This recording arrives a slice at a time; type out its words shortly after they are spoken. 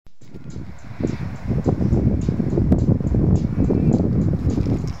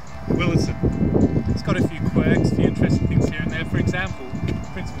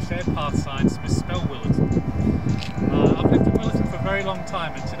some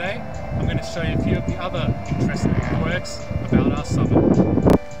time, and today I'm going to show you a few of the other interesting quirks about our suburb.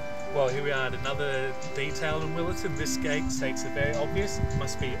 Well, here we are at another detail in Willetton. This gate states it very obvious, it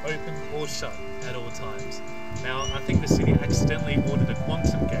must be open or shut at all times. Now, I think the city accidentally ordered a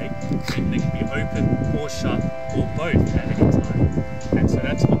quantum gate, meaning it can be open or shut or both at any time. And so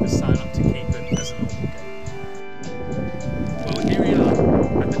that's what the sign up to keep it as a normal gate. Well, here we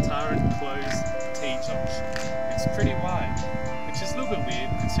are at the Tour of Willetton. It's pretty wide, which is a little bit weird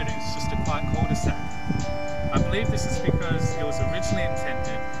considering it's just a quiet cul-de-sac. I believe this is because it was originally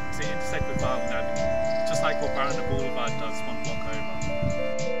intended to intersect with Willetton Avenue, just like what Baranda Boulevard does one block over.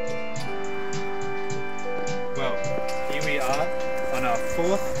 Well, here we are on our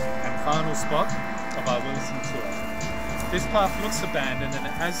fourth and final spot of our Willetton tour. This path looks abandoned, and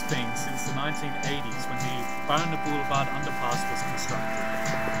it has been since the 1980s when the Baranda Boulevard underpass was constructed.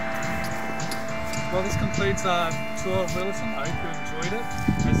 Well, this concludes our tour of Willetton. I hope you enjoyed it.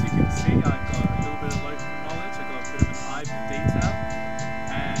 As you can see, I've got